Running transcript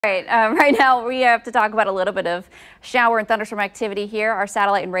Right now we have to talk about a little bit of shower and thunderstorm activity here. Our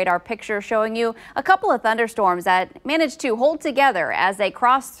satellite and radar picture showing you a couple of thunderstorms that managed to hold together as they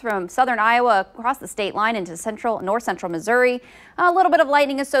crossed from southern Iowa across the state line into north central Missouri. A little bit of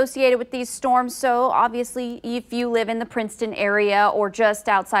lightning associated with these storms, so obviously if you live in the Princeton area or just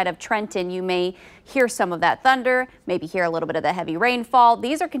outside of Trenton, you may hear some of that thunder, maybe hear a little bit of the heavy rainfall.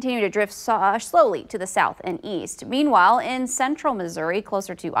 These are continuing to drift slowly to the south and east. Meanwhile, in central Missouri,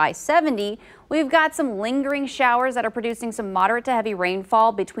 closer to I-70, we've got some lingering showers that are producing some moderate to heavy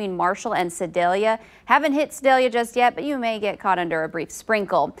rainfall between Marshall and Sedalia. Haven't hit Sedalia just yet, but you may get caught under a brief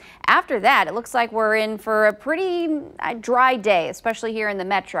sprinkle. After that, it looks like we're in for a pretty dry day, especially here in the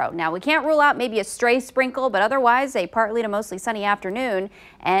metro. Now, we can't rule out maybe a stray sprinkle, but otherwise a partly to mostly sunny afternoon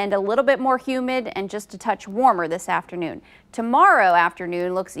and a little bit more humid and just a touch warmer this afternoon. Tomorrow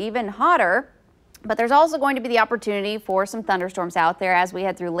afternoon looks even hotter. But there's also going to be the opportunity for some thunderstorms out there as we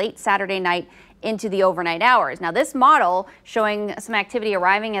head through late Saturday night into the overnight hours. Now, this model showing some activity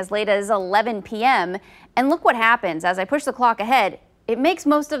arriving as late as 11 p.m. And look what happens as I push the clock ahead. It makes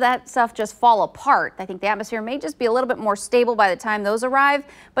most of that stuff just fall apart. I think the atmosphere may just be a little bit more stable by the time those arrive,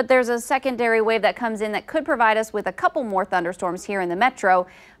 but there's a secondary wave that comes in that could provide us with a couple more thunderstorms here in the metro.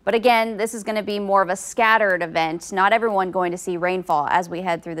 But again, this is going to be more of a scattered event. Not everyone going to see rainfall as we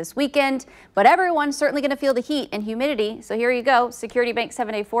head through this weekend, but everyone's certainly going to feel the heat and humidity. So here you go, Security Bank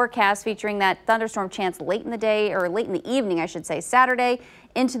 7-day forecast featuring that thunderstorm chance late in the day, or late in the evening, I should say, Saturday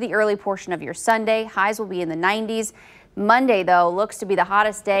into the early portion of your Sunday. Highs will be in the 90s. Monday, though, looks to be the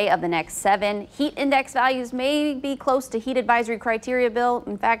hottest day of the next 7. Heat index values may be close to heat advisory criteria, Bill.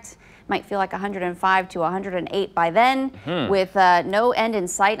 In fact, might feel like 105 to 108 by then, with no end in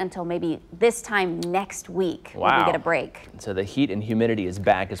sight until maybe this time next week. Wow. We get a break. So the heat and humidity is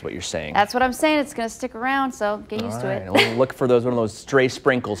back is what you're saying. That's what I'm saying. It's going to stick around, so get used to it. We'll look for one of those stray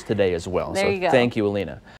sprinkles today as well. There you go. Thank you, Alina.